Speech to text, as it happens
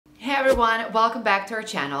everyone, welcome back to our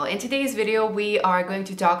channel. In today's video, we are going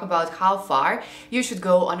to talk about how far you should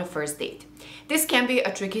go on a first date. This can be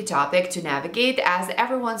a tricky topic to navigate as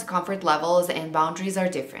everyone's comfort levels and boundaries are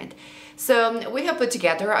different. So we have put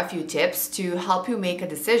together a few tips to help you make a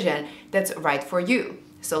decision that's right for you.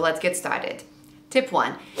 So let's get started. Tip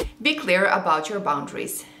 1. Be clear about your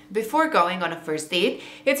boundaries. Before going on a first date,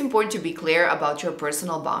 it's important to be clear about your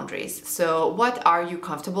personal boundaries. So what are you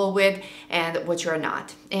comfortable with and what you're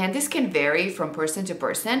not? And this can vary from person to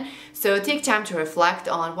person, so take time to reflect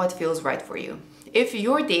on what feels right for you. If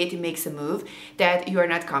your date makes a move that you are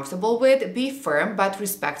not comfortable with, be firm but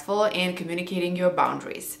respectful in communicating your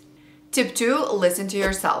boundaries. Tip 2. Listen to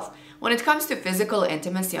yourself. When it comes to physical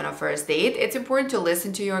intimacy on a first date, it's important to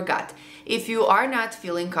listen to your gut. If you are not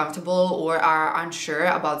feeling comfortable or are unsure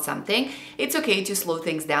about something, it's okay to slow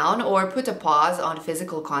things down or put a pause on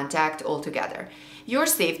physical contact altogether. Your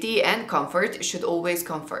safety and comfort should always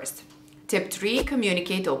come first. Tip 3.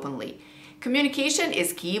 Communicate openly. Communication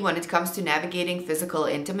is key when it comes to navigating physical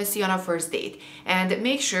intimacy on a first date, and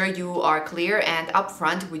make sure you are clear and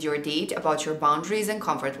upfront with your date about your boundaries and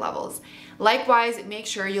comfort levels. Likewise, make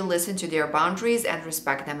sure you listen to their boundaries and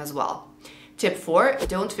respect them as well. Tip 4.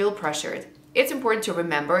 Don't feel pressured. It's important to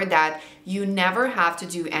remember that you never have to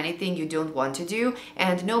do anything you don't want to do,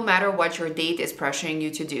 and no matter what your date is pressuring you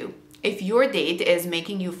to do. If your date is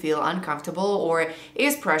making you feel uncomfortable or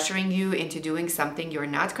is pressuring you into doing something you're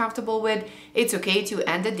not comfortable with, it's okay to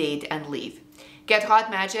end the date and leave. Get hot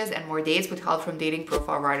matches and more dates with help from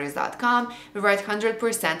datingprofilewriters.com. We write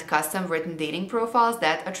 100% custom written dating profiles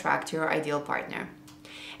that attract your ideal partner.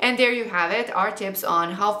 And there you have it, our tips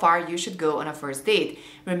on how far you should go on a first date.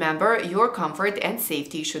 Remember, your comfort and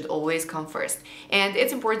safety should always come first. And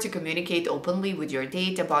it's important to communicate openly with your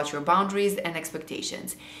date about your boundaries and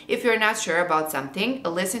expectations. If you're not sure about something,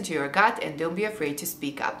 listen to your gut and don't be afraid to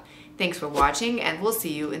speak up. Thanks for watching, and we'll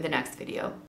see you in the next video.